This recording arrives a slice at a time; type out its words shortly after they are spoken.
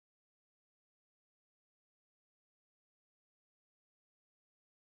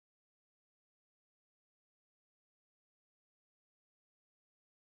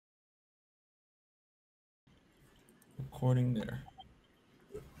recording there.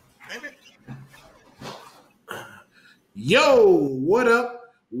 Yo, what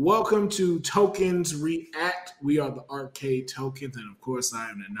up? Welcome to Tokens React. We are the Arcade Tokens, and of course,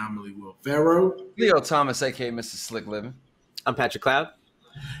 I am the Anomaly Will Ferro. Leo Thomas, aka Mr. Slick Living. I'm Patrick Cloud.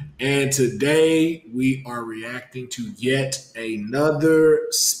 And today we are reacting to yet another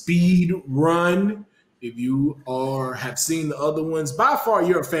speed run. If you have seen the other ones, by far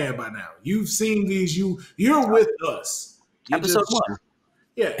you're a fan by now. You've seen these. You're with us. You're Episode 1.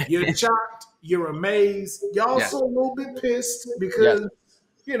 Yeah, you're shocked. You're amazed. You're also a little bit pissed because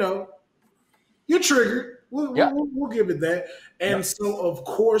you're triggered. We'll give it that. And so, of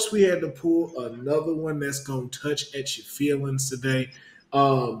course, we had to pull another one that's going to touch at your feelings today.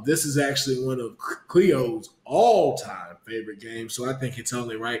 This is actually one of Cleo's all-time favorite games, so I think it's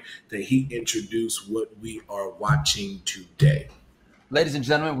only right that he introduce what we are watching today. Ladies and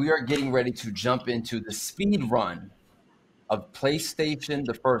gentlemen, we are getting ready to jump into the speed run of PlayStation,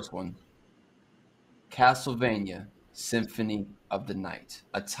 the first one, Castlevania Symphony of the Night,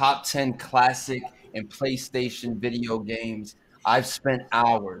 a top 10 classic in PlayStation video games. I've spent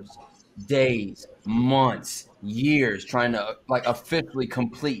hours, days, months, years trying to officially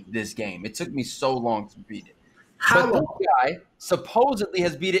complete this game. It took me so long to beat it. But this guy supposedly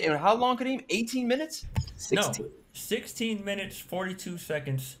has beat it in how long could he? 18 minutes? 16. No, 16 minutes, 42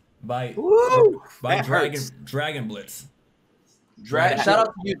 seconds by Dragon Blitz. Shout out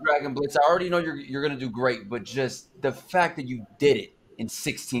to you, Dragon Blitz. I already know you're gonna do great, but just the fact that you did it in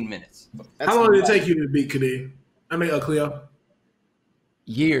 16 minutes. How long did it take you to beat Cleo?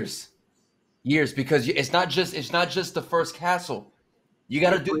 Years, because it's not just the first castle. You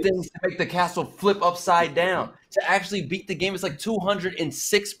got to do things to make the castle flip upside down. To actually beat the game, it's like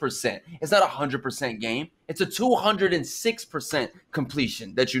 206%. It's not a 100% game. It's a 206%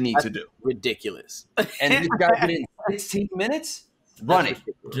 completion that you need to do. Ridiculous. And this guy did it in 16 minutes? Run it.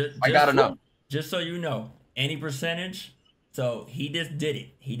 I got to know. Just so you know, any percentage, so he just did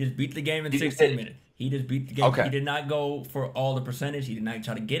it. He just beat the game in 16 minutes. He just beat the game. Okay. He did not go for all the percentage. He did not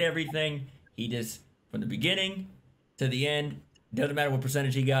try to get everything. He just, from the beginning to the end, doesn't matter what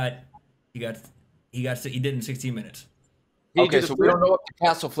percentage he did in 16 minutes. Okay, so we don't know if the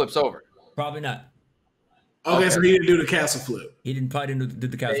castle flips over. Probably not. Okay, so he didn't do the castle flip. He probably didn't do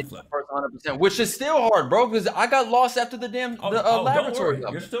the castle flip. First 100%, which is still hard, bro, because I got lost after the damn laboratory. Don't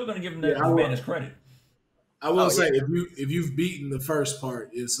worry. You're still gonna give him that man his credit. I will say if you've beaten the first part,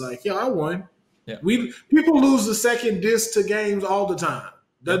 it's like, I won. Yeah. People lose the second disc to games all the time.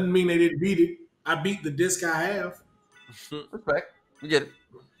 Doesn't mean they didn't beat it. I beat the disc I have. Respect. We get it.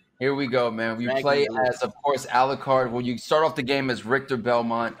 Here we go, man. We play as, of course, Alucard. Well, you start off the game as Richter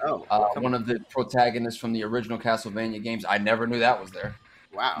Belmont, one of the protagonists from the original Castlevania games. I never knew that was there.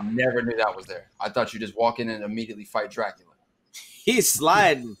 Wow. Never knew that was there. I thought you just walk in and immediately fight Dracula. He's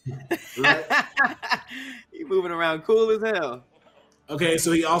sliding. He's moving around cool as hell. Okay,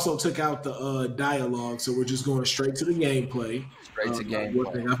 so he also took out the dialogue, so we're just going straight to the gameplay. Straight to gameplay.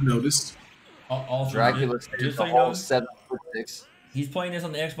 One thing I've noticed. Also, Dracula just so you know, 7'6". He's playing this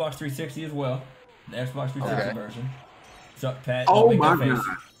on the Xbox 360 as well, the Xbox 360 version. So, Pat, oh my god!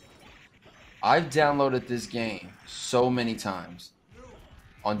 I've downloaded this game so many times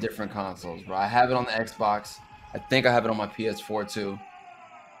on different consoles, bro. I have it on the Xbox. I think I have it on my PS4 too.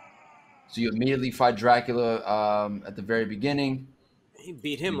 So you immediately fight Dracula at the very beginning. He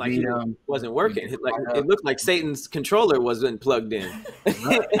beat him like he wasn't working. It looked like Satan's controller wasn't plugged in.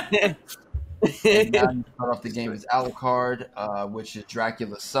 And now you start off the game as Alucard, which is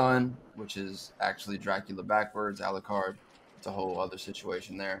Dracula's son, which is actually Dracula backwards. Alucard, it's a whole other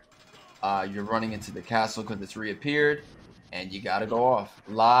situation there. You're running into the castle because it's reappeared, and you got to go off.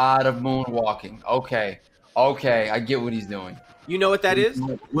 A lot of moonwalking. Okay, I get what he's doing. You know what that is?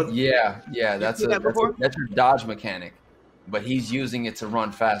 Yeah, that's your dodge mechanic, but he's using it to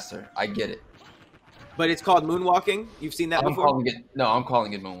run faster. I get it. But it's called moonwalking? You've seen that before? I'm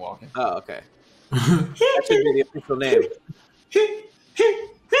calling it moonwalking. Oh, okay. That should be the official name.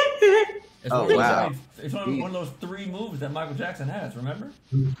 It's one of those 3 moves that Michael Jackson has, remember?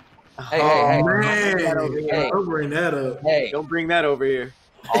 Hey, man. Don't bring that up. Hey, don't bring that over here.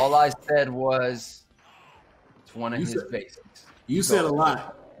 All I said was it's one of his basics. You said a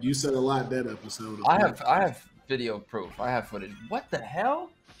lot. You said a lot that episode. I have video proof. I have footage. What the hell?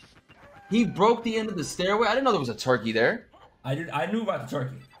 He broke the end of the stairway. I didn't know there was a turkey there. I knew about the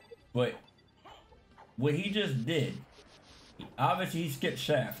turkey, but what he just did, obviously he skipped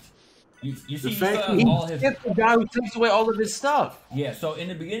Shaft. You see, he skipped the guy who takes away all of his stuff. Yeah. So in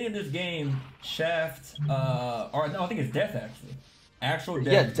the beginning of this game, Shaft, or no, I think it's Death actually. Actual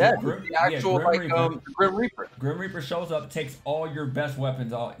death. The actual Grim Reaper. Grim Reaper shows up, takes all your best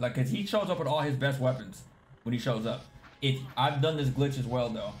weapons, cause he shows up with all his best weapons when he shows up. I've done this glitch as well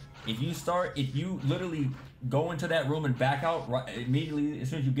though. If you literally go into that room and back out immediately as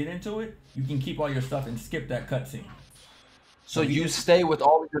soon as you get into it, you can keep all your stuff and skip that cutscene. So you stay with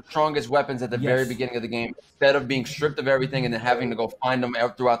all of your strongest weapons at the very beginning of the game instead of being stripped of everything and then having to go find them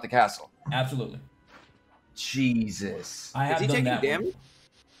throughout the castle. Absolutely. Jesus. Is he taking damage?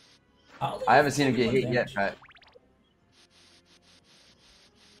 I haven't seen him get hit yet, Pat.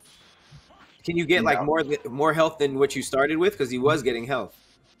 Can you get like more health than what you started with? Because he was getting health.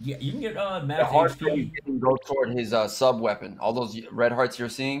 Yeah, you can get max the heart HP. Can go toward his sub weapon. All those red hearts you're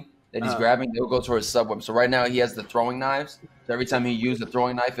seeing that he's grabbing, they'll go toward his sub weapon. So right now he has the throwing knives. So every time he used a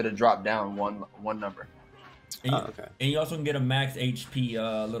throwing knife, it'll drop down one number. And you also can get a max HP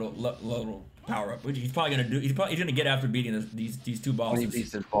little power up, which he's probably gonna do. He's gonna get after beating these two bosses. When he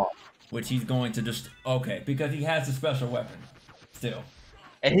beats his boss. Which he's going to just because he has a special weapon still.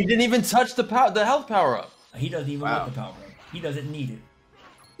 And he didn't even touch the health power up. He doesn't even want the power up. He doesn't need it.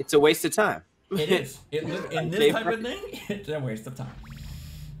 It's a waste of time. It is. In this type of thing, it's a waste of time.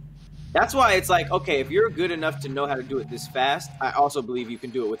 That's why it's like, okay, if you're good enough to know how to do it this fast, I also believe you can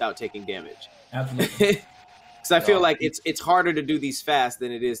do it without taking damage. Absolutely. Because I feel like it's harder to do these fast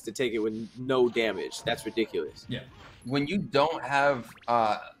than it is to take it with no damage. That's ridiculous. Yeah. When you don't have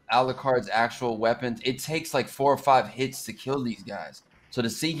Alucard's actual weapons, it takes like 4 or 5 hits to kill these guys. So to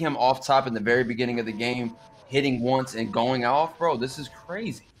see him off top in the very beginning of the game, hitting once and going off, bro, this is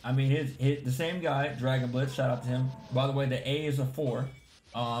crazy. I mean, the same guy, Dragon Blitz, shout out to him. By the way, the A is a 4.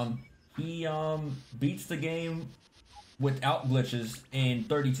 He beats the game without glitches in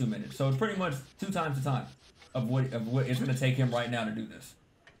 32 minutes. So it's pretty much 2 times the time of what it's going to take him right now to do this.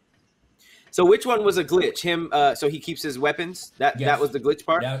 So which one was a glitch? Him, so he keeps his weapons? That was the glitch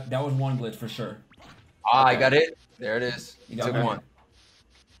part? That was one glitch for sure. I got it. There it is. You got Took one.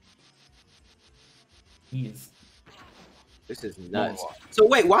 He is. This is nuts. So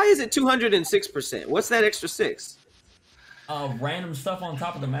wait, why is it 206%? What's that extra 6? Random stuff on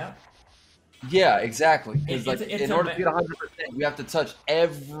top of the map. Yeah, exactly. Because It's in order to get 100%, you have to touch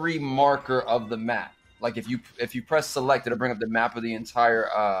every marker of the map. Like if you press select, it'll bring up the map of the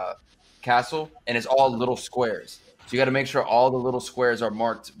entire castle, and it's all little squares. So you got to make sure all the little squares are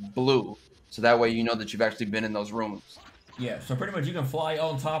marked blue, so that way you know that you've actually been in those rooms. Yeah, so pretty much you can fly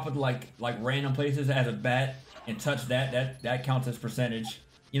on top of like random places as a bat and touch that counts as percentage.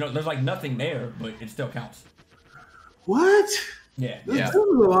 You know, there's like nothing there, but it still counts. What? Yeah. This is a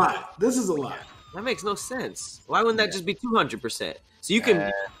lot. This is a lot. That makes no sense. Why wouldn't that just be 200%? So you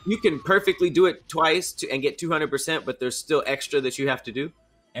can perfectly do it twice and get 200%, but there's still extra that you have to do.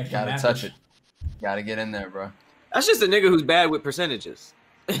 Gotta touch it. Gotta get in there, bro. That's just a nigga who's bad with percentages.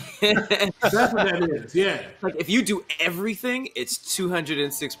 That's what that is. Yeah. Like if you do everything, it's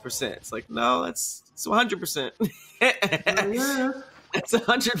 206%. It's like no, it's 100%. Yeah. That's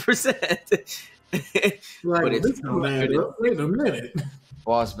 100%. Like, but it's wait a minute.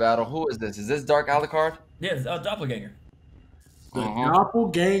 Boss battle. Who is this? Is this Dark Alucard? Yeah, it's Doppelganger. The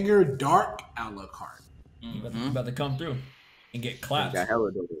Doppelganger Dark Alucard. He's about to come through and get clapped.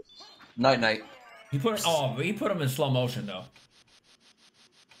 Night. He put him in slow motion though.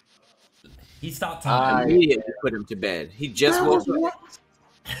 He stopped time. He put him to bed. He just woke up.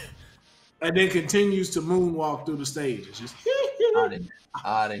 And then continues to moonwalk through the stage. It's just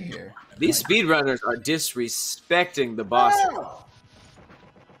out of here. These speedrunners are disrespecting the bosses.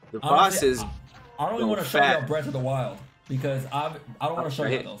 The bosses. I don't even want to show you Breath of the Wild because I don't want to show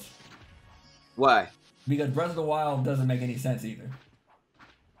you those. Why? Because Breath of the Wild doesn't make any sense either.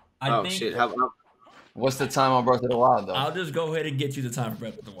 I think shit! What's the time on Breath of the Wild though? I'll just go ahead and get you the time for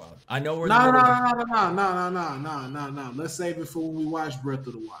Breath of the Wild. I know we're no. Let's save it for when we watch Breath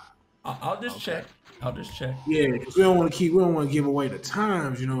of the Wild. I'll just check. Yeah, because we don't want to give away the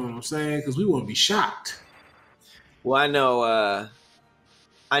times. You know what I'm saying? Because we want to be shocked. Well, I know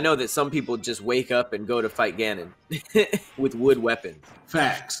that some people just wake up and go to fight Ganon with wood weapons.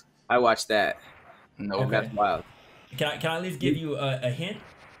 Facts. I watched that. No, okay. That's wild. Can I at least give you a hint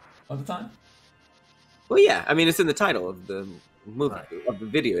of the time? Well, yeah. I mean, it's in the title of the movie of the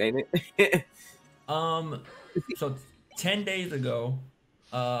video, ain't it? So 10 days ago,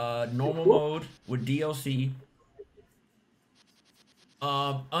 normal mode with DLC,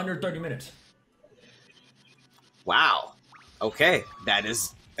 under 30 minutes. Wow. Okay,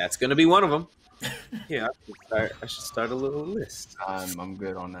 that's gonna be one of them. Yeah, I should start a little list. I'm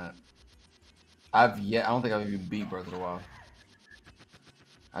good on that. I don't think I've even beat Breath of the Wild.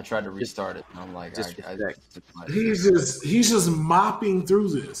 I tried to restart it, and I'm like, he's just mopping through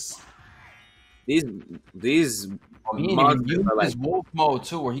this. These monsters are like wolf mode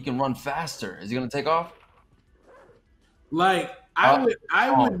too, where he can run faster. Is he gonna take off? Like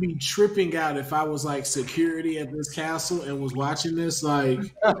I would be tripping out if I was like security at this castle and was watching this. Like,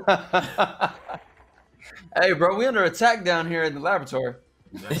 hey, bro, we under attack down here in the laboratory.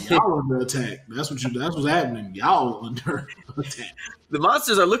 Y'all under attack. That's what's happening. Y'all under attack. The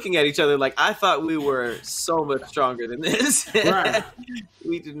monsters are looking at each other like, I thought we were so much stronger than this. Right.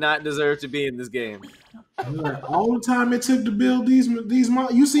 We do not deserve to be in this game. Like, all the time it took to build these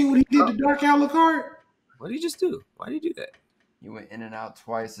monsters. You seen what he did to Dark Alucard? What did he just do? Why did he do that? He went in and out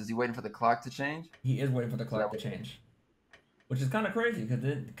twice. Is he waiting for the clock to change? He is waiting for the clock to change. Which is kind of crazy, because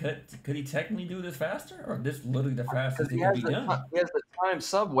could he technically do this faster? Or this literally the fastest he could be done? He has the time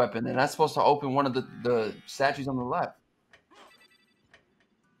sub-weapon, and that's supposed to open one of the statues on the left.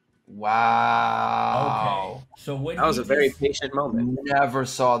 Wow. Okay. So what that was a very patient moment. Never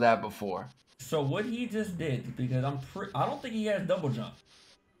saw that before. So what he just did, because I don't think he has double jump.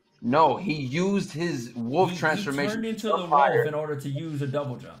 No, he used his wolf transformation. He turned into the wolf in order to use a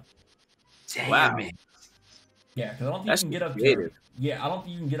double jump. Damn it. Yeah, because I don't think you can get up there. Yeah, I don't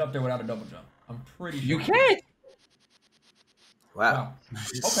think you can get up there without a double jump. I'm pretty sure. You can't. Wow.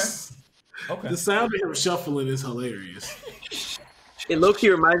 Okay. The sound of him shuffling is hilarious. It low-key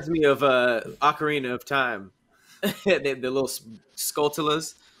reminds me of Ocarina of Time. the little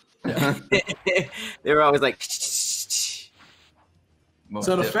Skulltulas. Yeah. They were always like...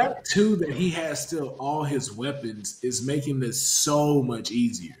 So the fact, too, that he has still all his weapons is making this so much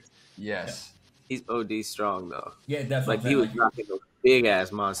easier. Yes. He's OD strong, though. Yeah, that's like he was knocking those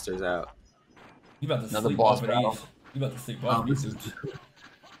big-ass monsters out. You about to another sleep boss off battle. of these. You about to sleep off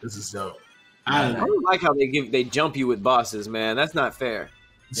This is dope. I don't like how they jump you with bosses, man. That's not fair.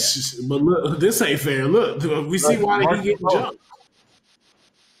 Yeah. But look, this ain't fair. Look, we see why he getting jumped.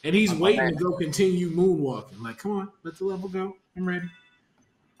 And he's waiting to go continue moonwalking. Like, come on, let the level go. I'm ready.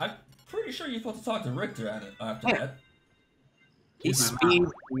 I'm pretty sure you're supposed to talk to Richter after that. He's speed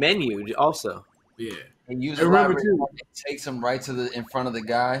menued also. Yeah. And use it takes him right to in front of the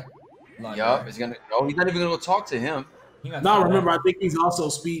guy. Yup. He's not even gonna go talk to him. No, remember, I think he's also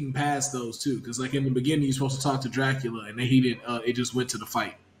speeding past those too, because like in the beginning, you're supposed to talk to Dracula, and then he didn't. It just went to the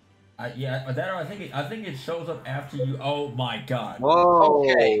fight. I think it shows up after you. Oh my god! Whoa,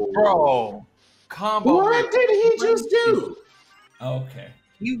 okay, bro, combo. What did he just do? Okay,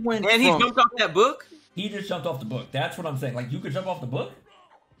 he went and he jumped off that book. He just jumped off the book. That's what I'm saying. Like you could jump off the book.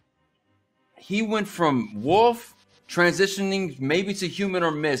 He went from wolf transitioning maybe to human or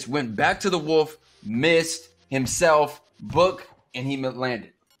mist, went back to the wolf, mist himself. Book, and he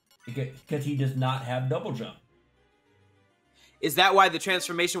landed. Because he does not have double jump. Is that why the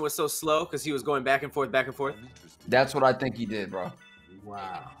transformation was so slow? Because he was going back and forth, back and forth? That's what I think he did, bro.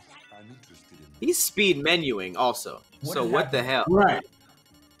 Wow. He's speed menuing also. What the hell? Right.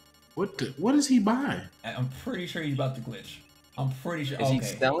 What is he buying? I'm pretty sure he's about to glitch. I'm pretty sure. Is he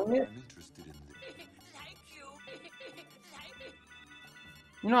selling it?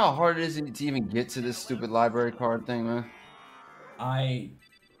 You know how hard it is to even get to this stupid library card thing, man?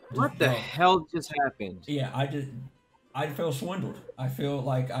 What the hell just happened? Yeah, I feel swindled. I feel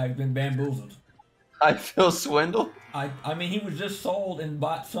like I've been bamboozled. I feel swindled? I mean, he was just sold and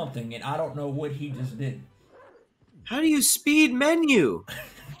bought something, and I don't know what he just did. How do you speed menu?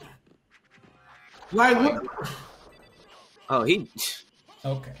 Like what? Oh, he...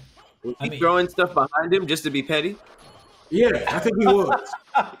 Okay. Was he throwing stuff behind him just to be Yeah, I think he was.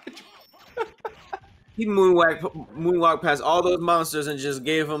 He moonwalked past all those monsters and just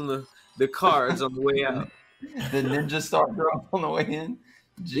gave them the cards on the way out. The ninja star girl on the way in.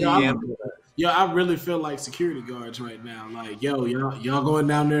 Yeah, I really feel like security guards right now. Like, yo, y'all going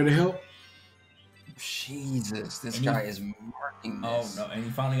down there to help? Jesus, this guy is marking this. Oh no, and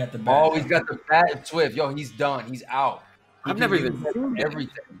he finally got the bat. Oh, he's got the bat and Swift. Yo, he's done. He's out. I've never even seen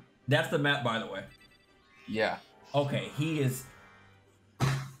everything. That's the map, by the way. Yeah. Okay, he is.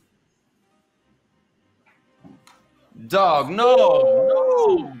 Dog,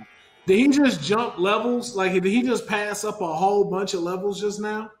 no. Did he just jump levels? Like, did he just pass up a whole bunch of levels just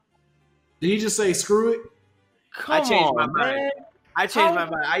now? Did he just say screw it? I changed my mind.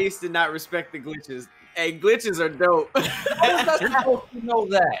 I used to not respect the glitches. Hey, glitches are dope. How was I supposed to know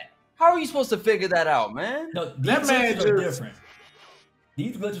that? How are you supposed to figure that out, man? No, these glitches are different.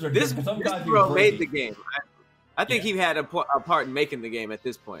 These glitches are different. This bro made the game. I think he had a part in making the game at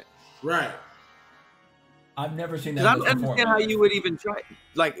this point. Right. I've never seen that. I don't understand how you would even try.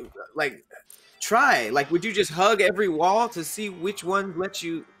 Like try? Like, would you just hug every wall to see which one lets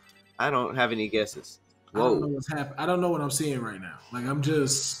you? I don't have any guesses. Whoa. I don't know what's happening. I don't know what I'm seeing right now. Like, I'm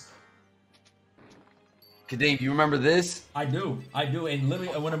just. Kadeem, you remember this? I do. And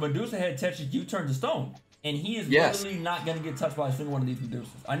literally, when a Medusa head touches you, turn to stone. And he is literally not going to get touched by a single one of these Medusas.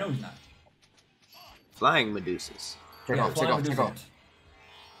 I know he's not. Flying Medusas. Take off.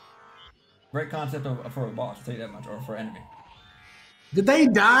 Great concept for a boss, I'll tell you that much, or for an enemy. Did they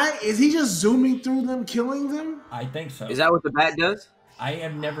die? Is he just zooming through them, killing them? I think so. Is that what the bat does? I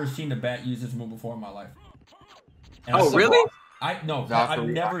have never seen the bat use this move before in my life. And really? I've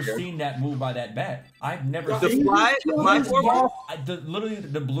never seen that move by that bat. I've never the seen fly literally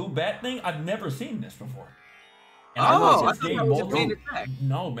the blue bat thing. I've never seen this before. And I thought that was a main attack.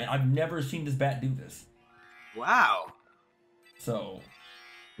 No, man, I've never seen this bat do this. Wow. So,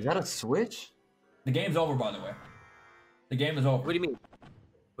 is that a switch? The game's over, by the way. The game is over. What do you mean?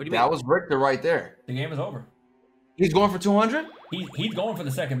 That was Richter right there. The game is over. He's going for 200. He's going for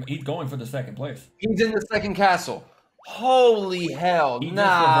the second. He's going for the second place. He's in the second castle. Holy hell!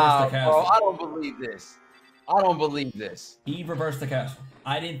 Nah, bro, I don't believe this. He reversed the castle.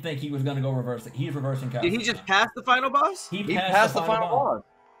 I didn't think he was gonna go reverse it. He's reversing castle. Did he just pass the final boss? He passed the final boss.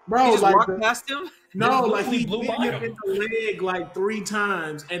 Bro, he just walked past him? No, like he blew him in the leg like 3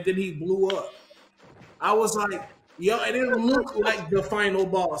 times, and then he blew up. I was like, yo, and it looked like the final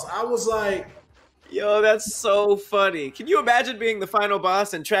boss. I was like, yo, that's so funny. Can you imagine being the final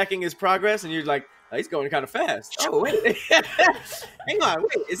boss and tracking his progress, and you're like, oh, he's going kind of fast. Oh, wait. Hang on,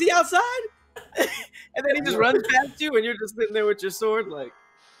 wait, is he outside? And then he just runs past you, and you're just sitting there with your sword, like.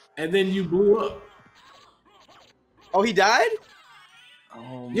 And then you blew up. Oh, he died?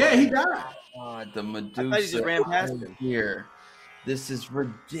 Oh, yeah, he died. God, the Medusa. I thought he just ran past him. Here. This is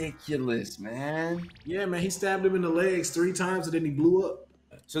ridiculous, man. Yeah, man, he stabbed him in the legs 3 times, and then he blew up.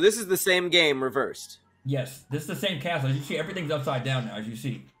 So this is the same game reversed. Yes, this is the same castle. As you see, everything's upside down now, as you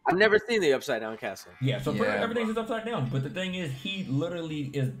see. I've never seen the upside down castle. Yeah, so everything's upside down. But the thing is, he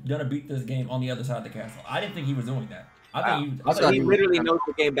literally is gonna beat this game on the other side of the castle. I didn't think he was doing that. I thought he literally knows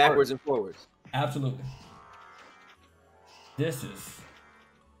the game backwards and forwards. Absolutely. This is.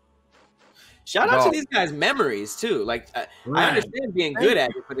 Shout out to these guys' memories too. Like I understand being good at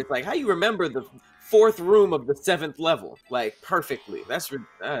it, but it's like how you remember the 4th room of the 7th level like perfectly. That's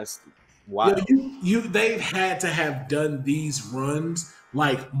wild. They've had to have done these runs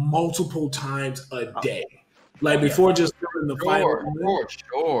like multiple times a day, like before just doing the final.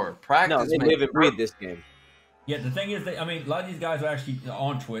 Sure. Practice. No, they live and breathe this game. Yeah, the thing is, a lot of these guys are actually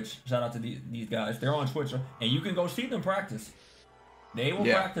on Twitch. Shout out to these guys. They're on Twitch, and you can go see them practice. They will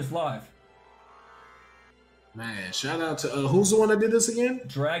practice live. Man, shout out to who's the one that did this again?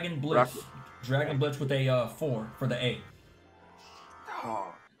 Dragon Blitz. Dragon Blitz with a 4 for the A. Oh,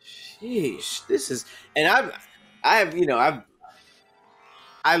 sheesh! This is, and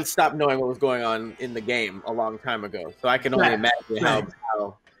I stopped knowing what was going on in the game a long time ago, so I can only imagine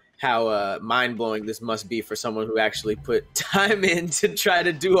how mind blowing this must be for someone who actually put time in to try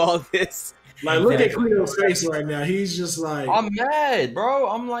to do all this. Like, look at Cleo's face right now. He's just like, I'm mad, bro.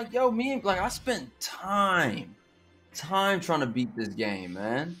 I'm like, yo, I spent time trying to beat this game,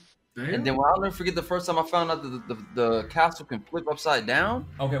 man. Damn. And then I'll never forget the first time I found out that the castle can flip upside down.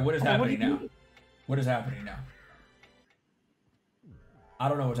 Okay, what is happening now? What is happening now? I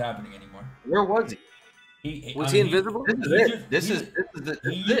don't know what's happening anymore. Where was he? Was he invisible? This is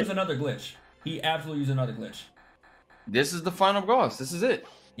he used another glitch. He absolutely used another glitch. This is the final boss. This is it.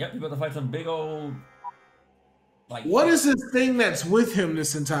 Yep, you're about to fight some big old. Like, what is this thing that's with him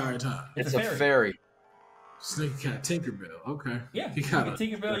this entire time? It's a fairy. Snake got Tinkerbell. Okay. Yeah, you got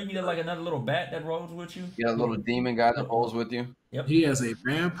Tinkerbell. You need like another little bat that rolls with you. You got a little demon guy that rolls with you. Yep. He has a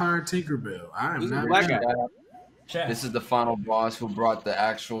vampire Tinkerbell. I am not black guy. This is the final boss who brought the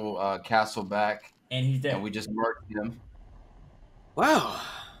actual castle back. And he's dead. And we just murked him. Wow.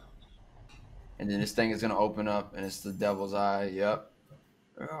 And then this thing is going to open up, and it's the devil's eye. Yep.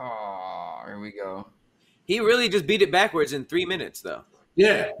 Oh, here we go. He really just beat it backwards in 3 minutes, though.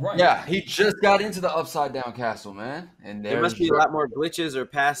 Yeah. Right. Yeah, he just got into the upside down castle, man. And there must be a lot more glitches or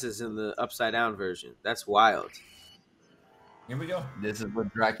passes in the upside down version. That's wild. Here we go. This is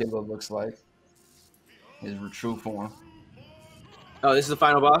what Dracula looks like. His true form. Oh, this is the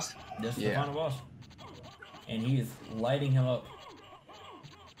final boss? This is the final boss. And he is lighting him up.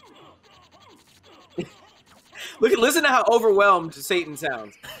 Listen to how overwhelmed Satan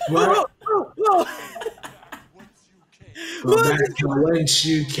sounds. Right. Back to whence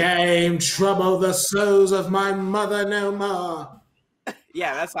you came, trouble the souls of my mother no more.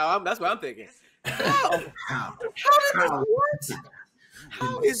 Yeah, that's what I'm thinking. How did this work?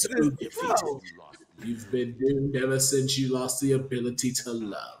 How is this, bro? You've been doomed ever since you lost the ability to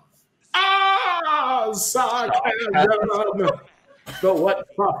love. Ah, sarcasm. But what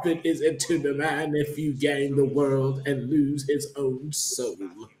profit is it to the man if you gain the world and lose his own soul?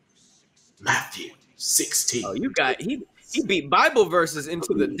 Matthew 16. Oh, he beat Bible verses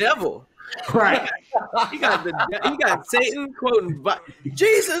into the devil. Right. He got Satan quoting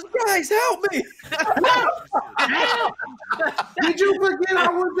Jesus Christ, help me. Help! Did you forget I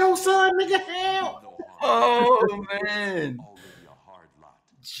was your son, nigga? Help! Oh man.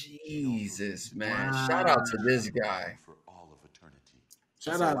 Jesus, man. Wow. Shout out to this guy.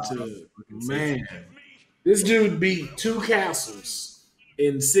 Shout out to man. This dude beat 2 castles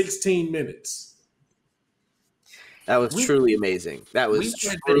in 16 minutes. That was truly amazing. That was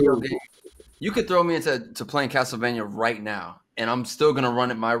truly. You could throw me into playing Castlevania right now, and I'm still gonna run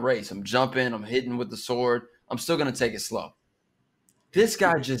at my race. I'm jumping, I'm hitting with the sword. I'm still gonna take it slow. This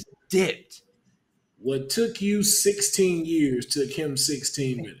guy just dipped. What took you 16 years took him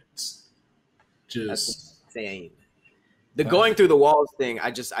 16 minutes. That's insane. The going through the walls thing,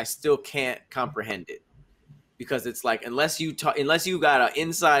 I still can't comprehend it, because it's like unless you got an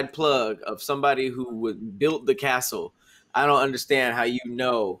inside plug of somebody who built the castle, I don't understand how you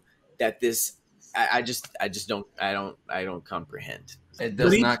know that this. I don't comprehend. It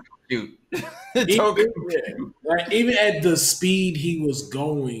does not compute. Even at the speed he was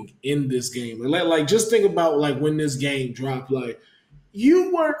going in this game, like just think about like when this game dropped, like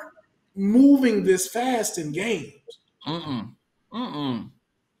you weren't moving this fast in games.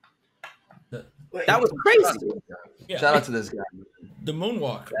 That was crazy. Shout out to this guy. The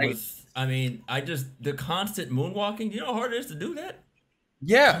moonwalk was, the constant moonwalking. You know how hard it is to do that?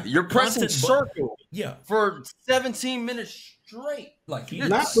 Yeah, you're pressing circle. Yeah, for 17 minutes straight. Like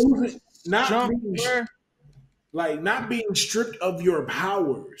not being stripped of your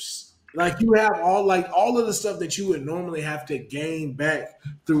powers. Like you have all of the stuff that you would normally have to gain back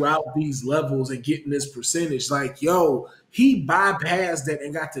throughout these levels and getting this percentage. Like, yo, he bypassed that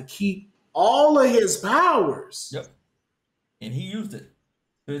and got to keep all of his powers. Yep. And he used it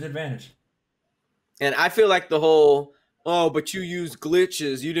to his advantage. And I feel like the whole, oh, but you used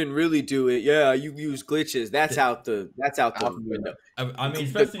glitches. You didn't really do it. Yeah, you used glitches. That's out the window.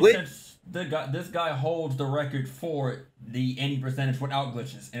 Especially since this guy holds the record for the any percentage without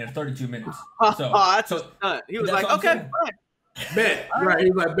glitches, and it's 32 minutes. He was like, okay, bet. Right.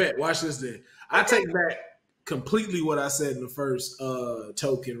 He was like, bet. Watch this then. I take back completely what I said in the first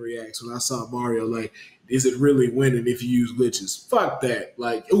token reacts when I saw Mario. Like, is it really winning if you use glitches? Fuck that.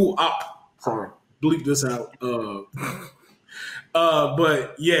 Like, sorry. Bleep this out.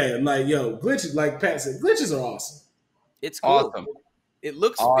 But yeah, like, yo, glitches, like Pat said, glitches are awesome. It's cool. Awesome. It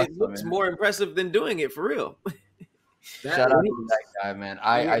looks more impressive than doing it for real. Shout out to that guy, man.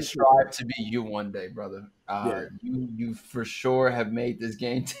 I strive to be you one day, brother. You for sure have made this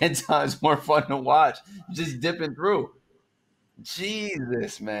game 10 times more fun to watch. Just dipping through.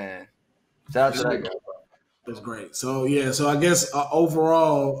 Jesus, man. Shout out to that guy, bro. That's great. So I guess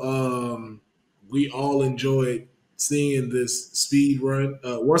overall, we all enjoyed seeing this speed run.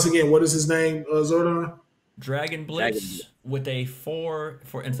 Once again, what is his name, Zordon? Dragon Blitz with a 4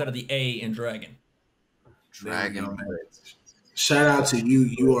 for instead of the A in Dragon. Dragon Blitz. Shout out to you.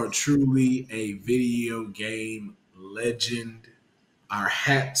 You are truly a video game legend. Our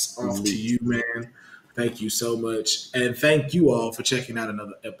hats off to you, man. Thank you so much. And thank you all for checking out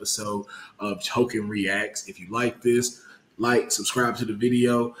another episode of Token Reacts. If you like this, subscribe to the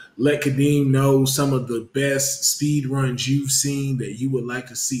video. Let Kadeem know some of the best speed runs you've seen that you would like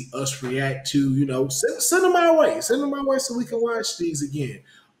to see us react to. You know, send them my way. Send them my way so we can watch these again.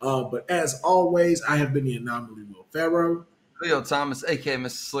 But as always, I have been the Anomaly Will Pharaoh. Leo Thomas, a.k.a.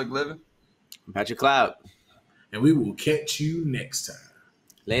 Mr. Slick Living. Patrick Cloud. And we will catch you next time.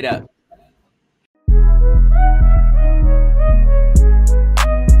 Later.